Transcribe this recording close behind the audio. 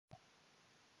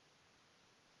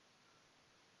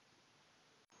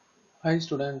Hi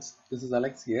students, this is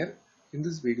Alex here. In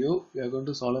this video, we are going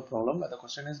to solve a problem where the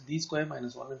question is d square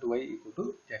minus 1 into y equal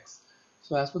to x.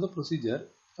 So as per the procedure,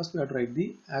 first we have to write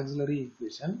the auxiliary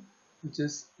equation, which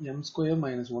is m square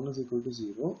minus 1 is equal to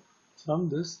 0. From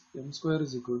this, m square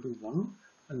is equal to 1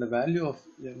 and the value of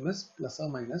m is plus or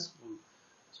minus 1.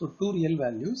 So two real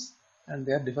values and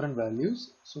they are different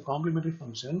values. So complementary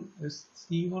function is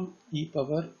c1 e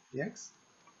power x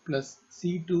plus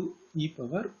c2 e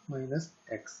power minus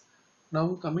x.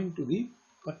 Now coming to the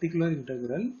particular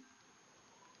integral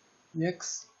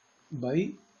x by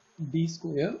d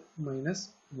square minus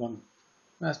 1.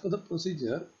 As per the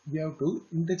procedure, we have to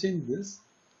interchange this.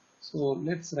 So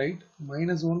let's write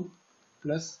minus 1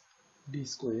 plus d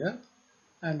square,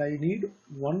 and I need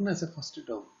 1 as a first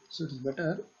term. So it is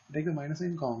better take the minus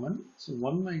sign common. So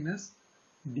 1 minus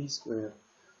d square.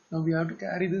 Now we have to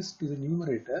carry this to the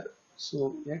numerator.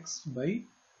 So x by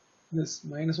this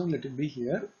minus 1, let it be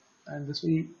here, and this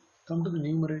will come to the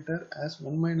numerator as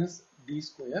 1 minus d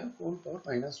square whole power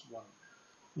minus 1.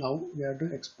 Now we have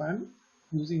to expand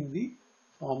using the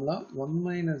formula 1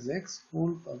 minus x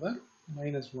whole power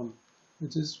minus 1,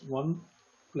 which is 1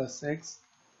 plus x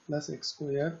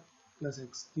square plus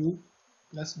x cube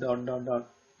plus dot dot dot.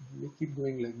 We keep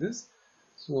going like this.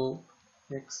 So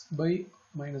x by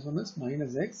minus 1 is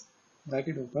minus x,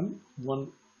 bracket open, 1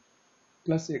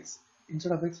 plus x.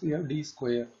 Instead of x we have d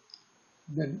square,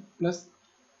 then plus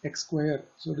x square,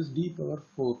 so it is d power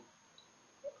 4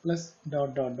 plus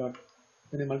dot dot dot.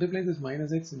 When I multiply this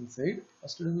minus x inside,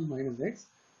 first term is minus x.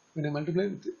 When I multiply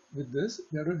with this,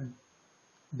 we have to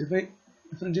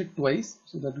differentiate twice,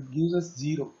 so that it gives us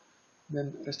 0.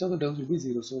 Then rest of the terms will be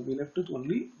 0, so we left with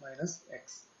only minus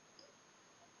x.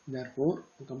 Therefore,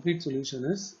 the complete solution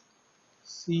is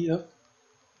CF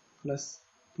plus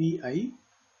PI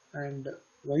and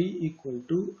y equal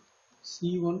to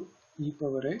C1 e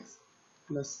power x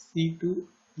plus C2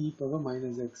 e power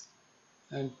minus x,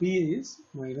 and PA is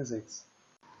minus x.